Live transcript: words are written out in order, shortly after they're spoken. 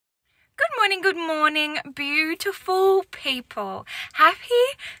Good morning, beautiful people. Happy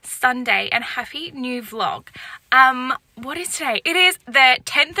Sunday and happy new vlog. What is today? It is the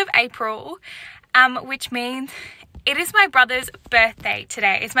 10th of April, which means it is my brother's birthday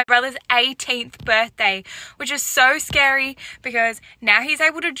today. It's my brother's 18th birthday, which is so scary because now he's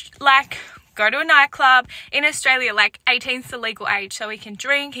able to go to a nightclub. In Australia, 18's the legal age, so he can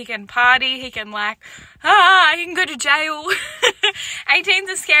drink, he can party, he can he can go to jail.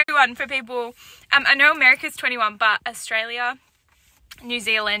 18's a scary one for people. I know America's 21, but Australia, New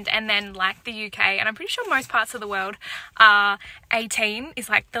Zealand, and then the UK, and I'm pretty sure most parts of the world are 18 is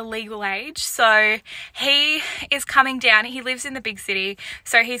the legal age. So he is coming down. He lives in the big city,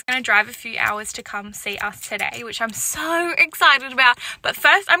 so he's going to drive a few hours to come see us today, which I'm so excited about. But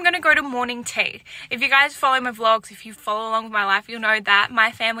first I'm going to go to morning tea. If you guys follow my vlogs, if you follow along with my life, you'll know that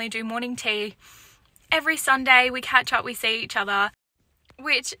my family do morning tea every Sunday. We catch up, we see each other.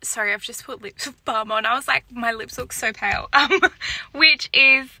 Which, sorry, I've just put lip balm on. I was like, my lips look so pale. Which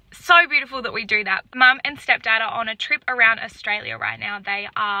is so beautiful that we do that. Mum and stepdad are on a trip around Australia right now. They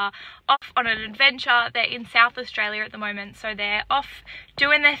are off on an adventure. They're in South Australia at the moment, so they're off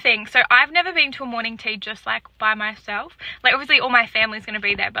doing their thing. So I've never been to a morning tea just by myself. Obviously all my family's going to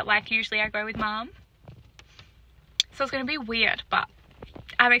be there, but usually I go with Mum. So it's going to be weird, but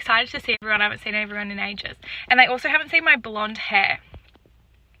I'm excited to see everyone. I haven't seen everyone in ages. And they also haven't seen my blonde hair,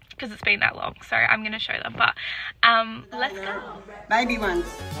 because it's been that long, so I'm going to show them. But let's go. Baby ones.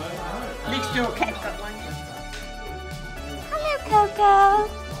 Next door cat got one. Hello, Coco.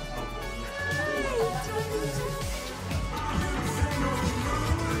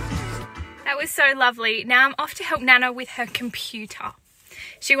 That was so lovely. Now I'm off to help Nana with her computer.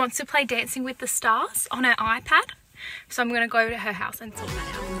 She wants to play Dancing with the Stars on her iPad, so I'm going to go to her house and sort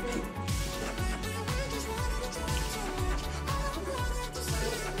that out.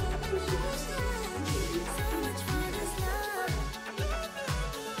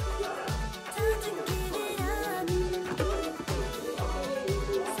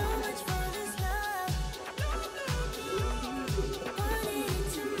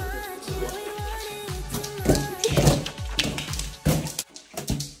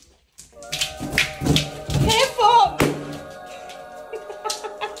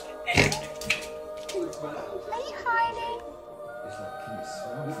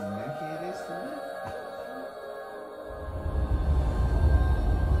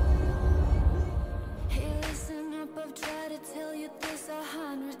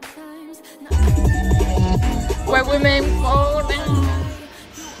 We're women. Oh, no.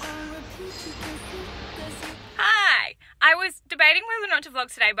 Hi. I was debating whether or not to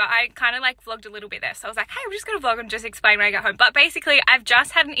vlog today, but I kind of vlogged a little bit there. So I was like, hey, I'm just going to vlog and just explain when I get home. But basically, I've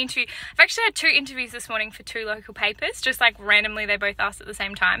just had an interview. I've actually had 2 interviews this morning for 2 local papers. Just randomly, they both asked at the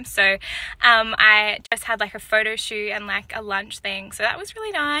same time. So I just had a photo shoot and a lunch thing. So that was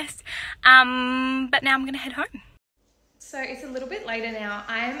really nice. But now I'm going to head home. So it's a little bit later now.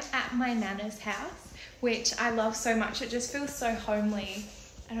 I'm at my Nana's house, which I love so much. It just feels so homely.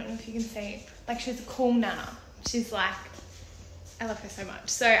 I don't know if you can see. She's a cool Nana. She's I love her so much.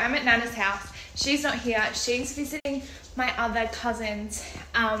 So I'm at Nana's house. She's not here. She's visiting my other cousins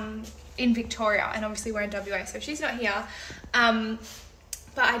in Victoria, and obviously we're in WA, so she's not here.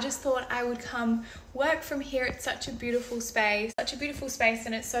 But I just thought I would come work from here. It's such a beautiful space,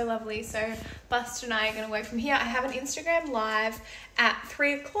 and it's so lovely. So Buster and I are going to work from here. I have an Instagram live at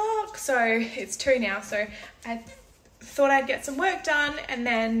 3 o'clock, so it's 2 now. So I thought I'd get some work done and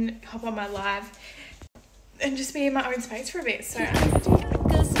then hop on my live and just be in my own space for a bit. So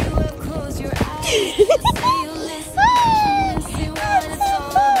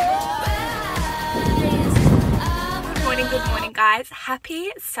Good morning guys,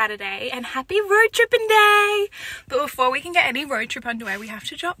 happy Saturday and happy road tripping day. But before we can get any road trip underway, we have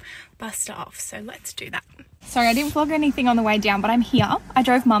to drop Buster off, so let's do that. Sorry, I didn't vlog anything on the way down, but I'm here. I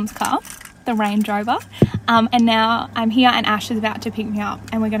drove Mum's car, the Range Rover, and now I'm here and Ash is about to pick me up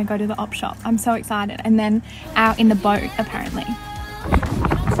and we're going to go to the op shop. I'm so excited. And then out in the boat apparently.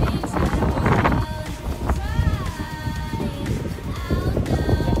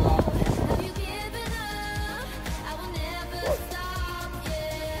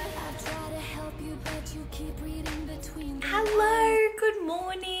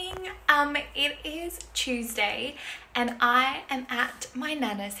 It is Tuesday and I am at my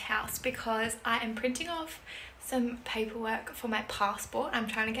Nana's house because I am printing off some paperwork for my passport. I'm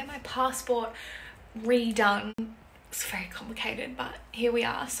trying to get my passport redone. It's very complicated, but here we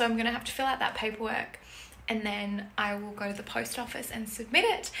are. So I'm gonna have to fill out that paperwork and then I will go to the post office and submit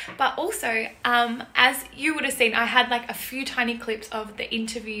it. But also, as you would have seen, I had like a few tiny clips of the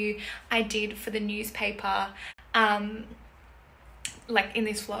interview I did for the newspaper, like in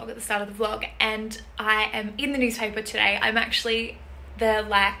this vlog, at the start of the vlog, and I am in the newspaper today. I'm actually the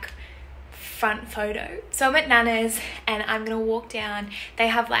like front photo. So I'm at Nana's and I'm gonna walk down. They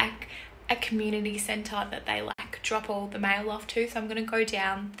have like a community centre that they like drop all the mail off to, so I'm gonna go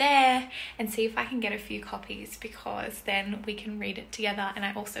down there and see if I can get a few copies, because then we can read it together, and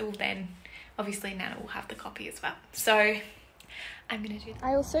I also will then, obviously Nana will have the copy as well. So I'm gonna do that.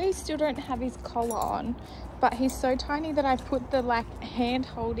 I also still don't have his collar on, but he's so tiny that I put the like hand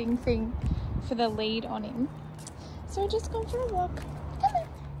holding thing for the lead on him. So I've just gone for a walk. Come on.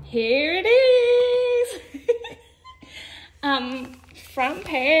 Here it is. Front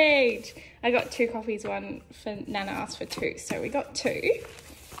page. I got 2 copies, one for Nana asked for 2, so we got 2.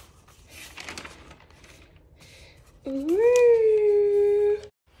 Ooh.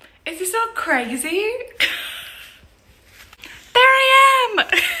 Is this not crazy? There I am.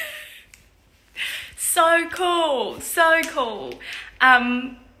 So cool, so cool.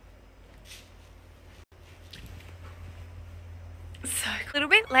 So a little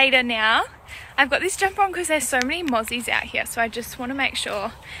bit later now. I've got this jumper on because there's so many mozzies out here, so I just want to make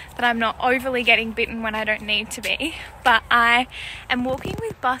sure that I'm not overly getting bitten when I don't need to be. But I am walking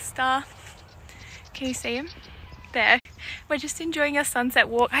with Buster. Can you see him? There. We're just enjoying a sunset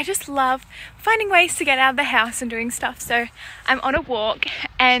walk. I just love finding ways to get out of the house and doing stuff. So I'm on a walk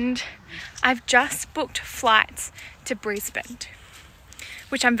and I've just booked flights to Brisbane,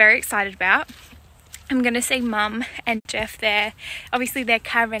 which I'm very excited about. I'm going to see Mum and Jeff there. Obviously, they're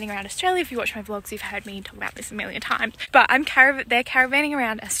caravanning around Australia. If you watch my vlogs, you've heard me talk about this a million times. But they're caravanning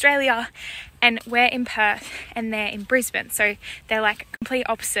around Australia, and we're in Perth and they're in Brisbane. So they're like complete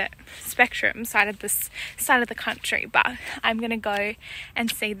opposite spectrum side of the country. But I'm going to go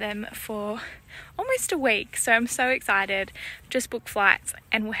and see them for almost a week. So I'm so excited. Just booked flights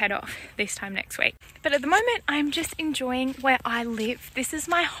and we'll head off this time next week. But at the moment, I'm just enjoying where I live. This is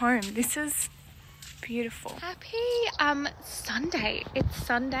my home. This is beautiful. Happy Sunday. It's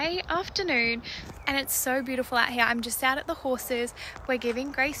Sunday afternoon and it's so beautiful out here. I'm just out at the horses. We're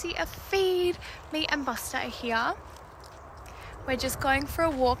giving Gracie a feed. Me and Buster are here. We're just going for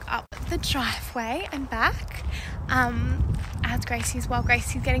a walk up the driveway and back as Gracie's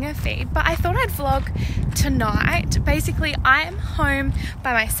getting her feed. But I thought I'd vlog tonight. Basically, I am home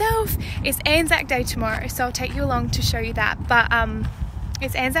by myself. It's Anzac Day tomorrow, so I'll take you along to show you that. But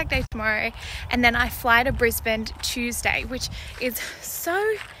it's Anzac Day tomorrow, and then I fly to Brisbane Tuesday, which is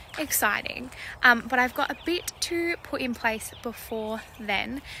so exciting. But I've got a bit to put in place before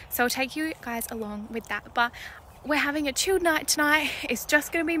then, so I'll take you guys along with that. But we're having a chilled night tonight. It's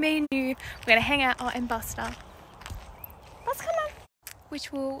just going to be me and you. We're going to hang out. And Buster. Buster, come on.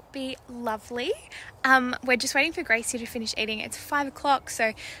 Which will be lovely. We're just waiting for Gracie to finish eating. It's 5 o'clock,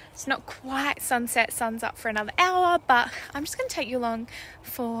 so it's not quite sunset. Sun's up for another hour, but I'm just going to take you along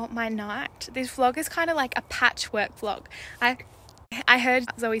for my night. This vlog is kind of like a patchwork vlog. I heard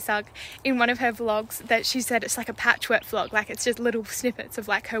Zoe Sugg in one of her vlogs that she said it's like a patchwork vlog, like it's just little snippets of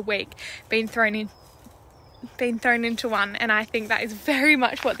like her week being thrown into one, and I think that is very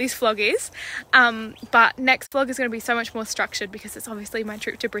much what this vlog is. But next vlog is going to be so much more structured because it's obviously my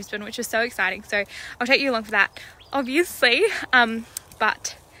trip to Brisbane, which is so exciting, so I'll take you along for that obviously,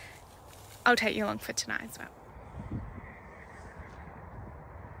 but I'll take you along for tonight as well.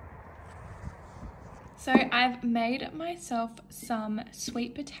 So I've made myself some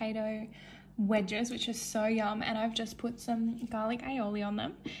sweet potato wedges, which are so yum, and I've just put some garlic aioli on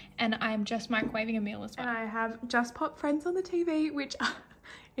them, and I'm just microwaving a meal as well. And I have just popped Friends on the TV, which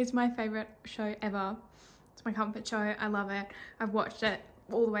is my favorite show ever. It's my comfort show. I love it. I've watched it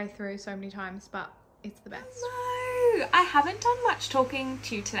all the way through so many times, but it's the best. Hello! I haven't done much talking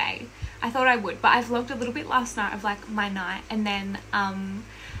to you today. I thought I would, but I vlogged a little bit last night of like my night, and then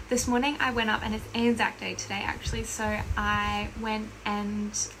this morning I went up, and it's Anzac Day today actually, so I went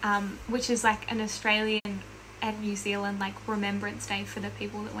and which is like an Australian and New Zealand like remembrance day for the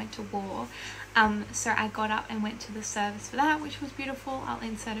people that went to war. So I got up and went to the service for that, which was beautiful. I'll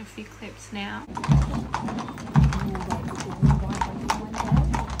insert a few clips now.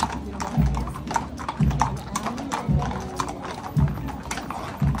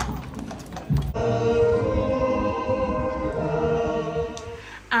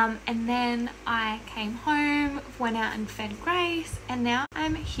 And then I came home, went out and fed Grace, and now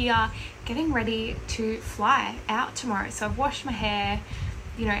I'm here getting ready to fly out tomorrow. So I've washed my hair,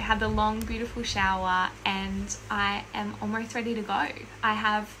 you know, had the long beautiful shower, and I am almost ready to go.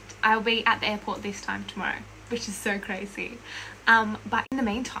 I'll be at the airport this time tomorrow, which is so crazy. But in the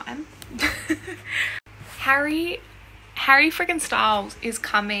meantime, Harry friggin' Styles is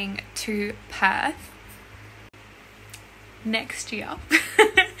coming to Perth next year.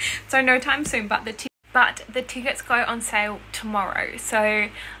 So no time soon, but the tickets go on sale tomorrow. So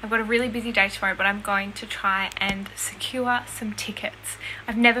I've got a really busy day tomorrow, but I'm going to try and secure some tickets.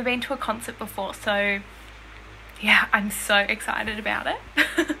 I've never been to a concert before, so yeah, I'm so excited about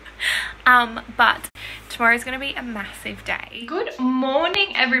it. But tomorrow's going to be a massive day. Good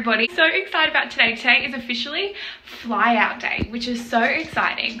morning, everybody. So excited about today. Today is officially fly out day, which is so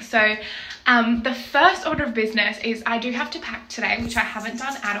exciting. So the first order of business is I do have to pack today, which I haven't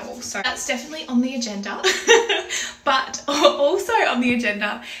done at all. So that's definitely on the agenda. But also on the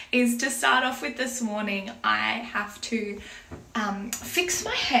agenda is to start off with this morning, I have to fix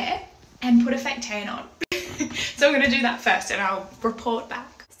my hair and put a fake tan on. So I'm going to do that first and I'll report back.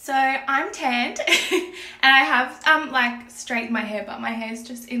 So I'm tanned and I have like straightened my hair, but my hair's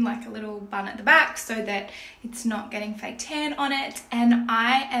just in like a little bun at the back so that it's not getting fake tan on it. And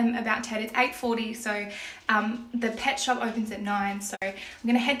I am about to head, it's 8:40, so the pet shop opens at 9. So I'm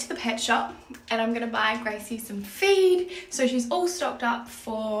gonna head to the pet shop and I'm gonna buy Gracie some feed so she's all stocked up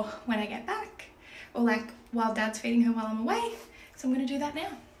for when I get back, or like while Dad's feeding her while I'm away. So I'm gonna do that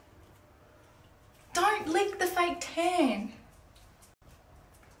now. Don't lick the fake tan.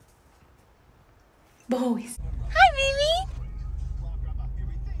 Boys. Hi, baby.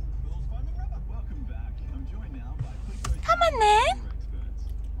 Come on then.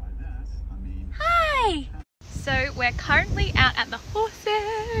 Hi. So we're currently out at the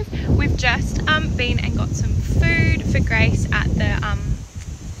horses. We've just been and got some food for Grace at the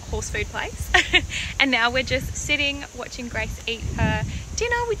horse food place. And now we're just sitting watching Grace eat her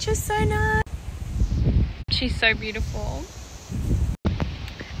dinner, which is so nice. She's so beautiful.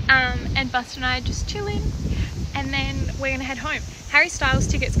 And Buster and I are just chilling, and then we're gonna head home. Harry Styles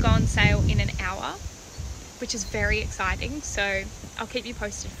tickets go on sale in an hour, which is very exciting, so I'll keep you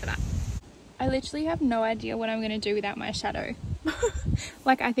posted for that. I literally have no idea what I'm gonna do without my shadow.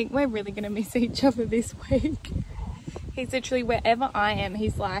 Like, I think we're really gonna miss each other this week. He's literally, wherever I am,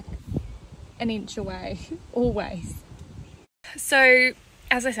 he's like an inch away, always. So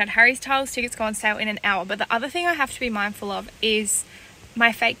as I said, Harry Styles tickets go on sale in an hour, but the other thing I have to be mindful of is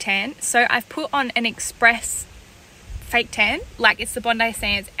my fake tan. So I've put on an express fake tan, like it's the Bondi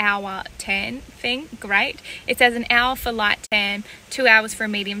Sands hour tan thing. Great. It says an hour for light tan, 2 hours for a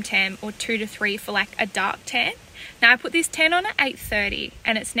medium tan, or 2 to 3 for like a dark tan. Now I put this tan on at 8:30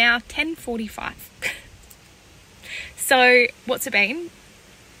 and it's now 10:45. So what's it been?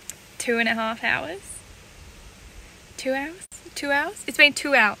 2.5 hours? 2 hours? 2 hours? It's been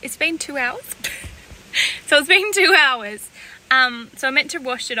 2 hours. It's been 2 hours. So it's been 2 hours. So I meant to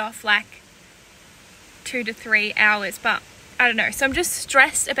wash it off like 2 to 3 hours, but I don't know. So I'm just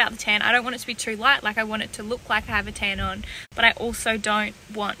stressed about the tan. I don't want it to be too light. Like, I want it to look like I have a tan on, but I also don't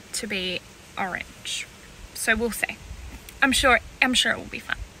want to be orange. So we'll see. I'm sure it will be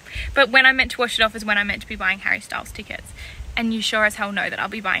fun. But when I meant to wash it off is when I meant to be buying Harry Styles tickets. And you sure as hell know that I'll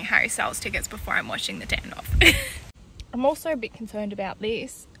be buying Harry Styles tickets before I'm washing the tan off. I'm also a bit concerned about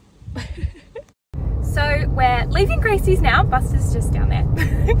this. So we're leaving Gracie's now. Buster's just down there.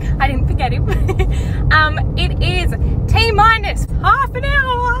 I didn't forget him. It is T-minus half an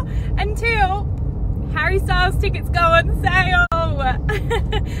hour until Harry Styles tickets go on sale.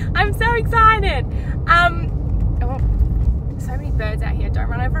 I'm so excited. Oh, so many birds out here. Don't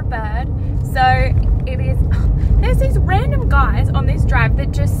run over a bird. So it is, there's these random guys on this drive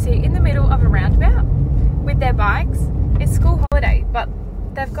that just sit in the middle of a roundabout with their bikes. It's school holiday, but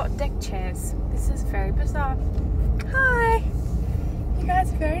they've got deck chairs. This is very bizarre. Hi. You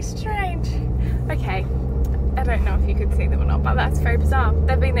guys are very strange. Okay. I don't know if you could see them or not, but that's very bizarre.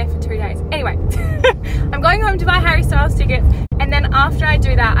 They've been there for 2 days. Anyway, I'm going home to buy Harry Styles tickets, and then after I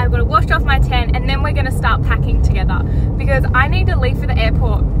do that, I've got to wash off my tan, and then we're going to start packing together because I need to leave for the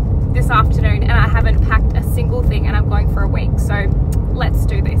airport this afternoon and I haven't packed a single thing, and I'm going for a week. So let's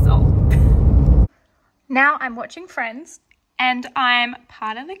do this all. Now I'm watching Friends and I'm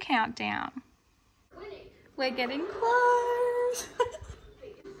part of the countdown. We're getting close.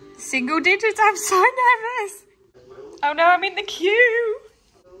 Single digits, I'm so nervous. Oh no, I'm in the queue.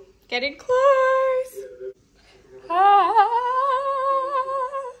 Getting close.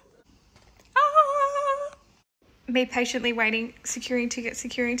 Me patiently waiting, securing tickets.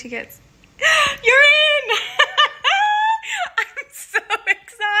 You're in! I'm so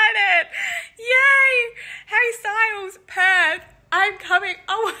excited. Yay! Harry Styles, Perth. I'm coming.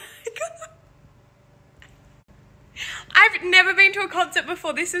 never been to a concert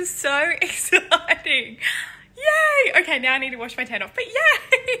before. This is so exciting. Yay! Okay, now I need to wash my tan off, but yay!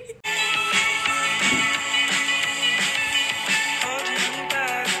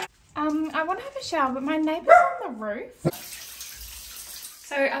 I want to have a shower, but my neighbour's on the roof.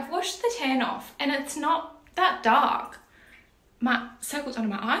 So I've washed the tan off and it's not that dark. My circles under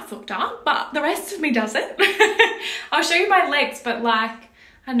my eyes look dark, but the rest of me doesn't. I'll show you my legs, but like,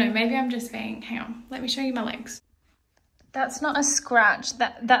 I don't know, maybe I'm just being, hang on, let me show you my legs. That's not a scratch,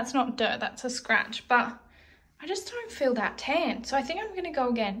 that's not dirt, that's a scratch, but I just don't feel that tan. So I think I'm gonna go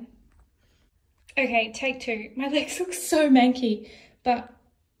again. Okay, take two. My legs look so manky, but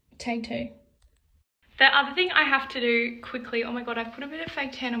take two. The other thing I have to do quickly, oh my God, I've put a bit of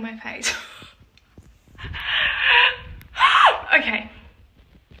fake tan on my face. Okay.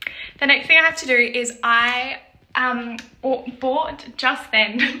 The next thing I have to do is I bought just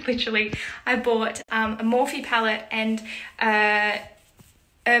then, literally, I bought a Morphe palette and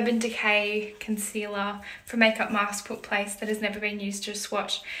Urban Decay concealer for Makeup Mask Put Place that has never been used, just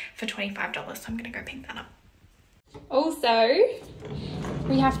swatched for $25. So I'm gonna go pick that up. Also,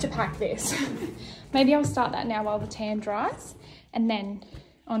 we have to pack this. Maybe I'll start that now while the tan dries and then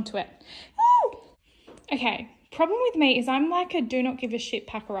onto it. Woo! Okay, problem with me is I'm like a do not give a shit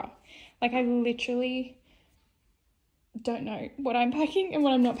packer up. Like I literally don't know what I'm packing and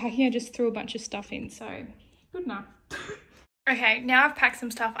what I'm not packing. I just threw a bunch of stuff in, so good enough. Okay, now I've packed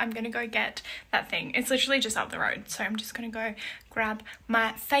some stuff. I'm gonna go get that thing. It's literally just up the road, so I'm just gonna go grab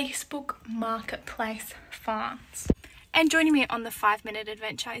my Facebook Marketplace finds. And joining me on the 5-minute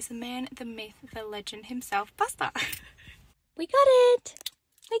adventure is the man, the myth, the legend himself, Buster. We got it!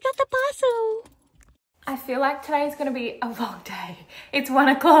 We got the parcel! I feel like today is gonna be a long day. It's 1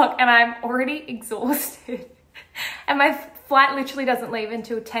 o'clock and I'm already exhausted. And my flight literally doesn't leave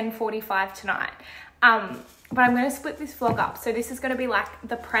until 10:45 tonight. But I'm gonna split this vlog up. So this is gonna be like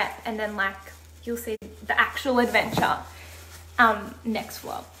the prep and then like you'll see the actual adventure next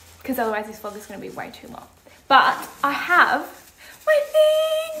vlog. Because otherwise this vlog is gonna be way too long. But I have my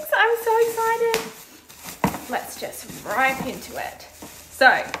things. I'm so excited. Let's just ripe into it. So,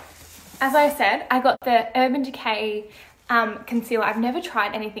 as I said, I got the Urban Decay concealer. I've never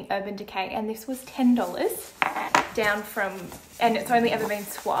tried anything Urban Decay, and this was $10 down from, and it's only ever been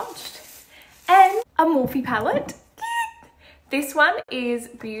swatched. And a Morphe palette. This one is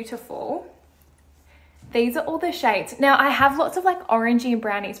beautiful. These are all the shades. Now I have lots of like orangey and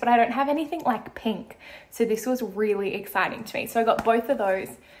brownies, but I don't have anything like pink. So this was really exciting to me. So I got both of those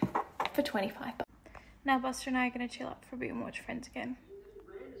for $25. Now Buster and I are gonna chill up for a bit and watch Friends again.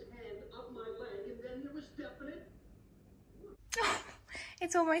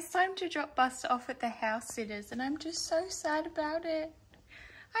 It's almost time to drop Buster off at the house sitters and I'm just so sad about it.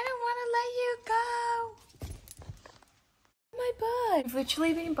 I don't want to let you go. My butt. We've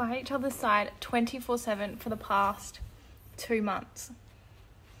literally been by each other's side 24/7 for the past 2 months.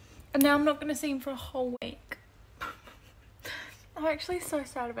 And now I'm not going to see him for a whole week. I'm actually so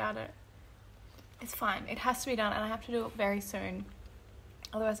sad about it. It's fine. It has to be done and I have to do it very soon.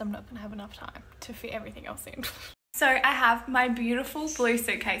 Otherwise I'm not going to have enough time to fit everything else in. So I have my beautiful blue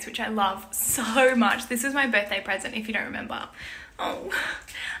suitcase, which I love so much. This was my birthday present, if you don't remember. Oh.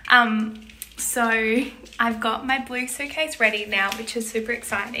 So I've got my blue suitcase ready now, which is super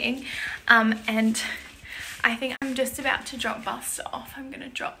exciting. And I think I'm just about to drop Buster off. I'm going to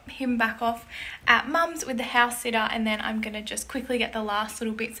drop him back off at Mum's with the house sitter, and then I'm going to just quickly get the last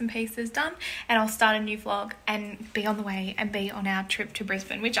little bits and pieces done, and I'll start a new vlog and be on the way and be on our trip to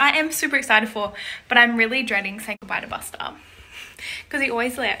Brisbane, which I am super excited for, but I'm really dreading saying goodbye to Buster because he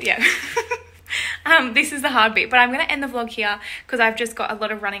always left. Yeah. This is the hard bit, but I'm going to end the vlog here because I've just got a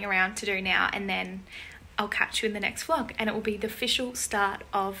lot of running around to do now, and then I'll catch you in the next vlog, and it will be the official start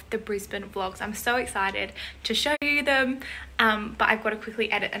of the Brisbane vlogs. I'm so excited to show you them, but I've got to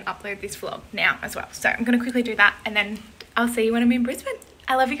quickly edit and upload this vlog now as well. So I'm going to quickly do that, and then I'll see you when I'm in Brisbane.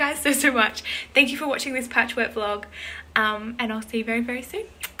 I love you guys so, so much. Thank you for watching this patchwork vlog, and I'll see you very, very soon.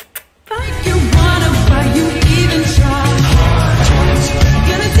 Bye.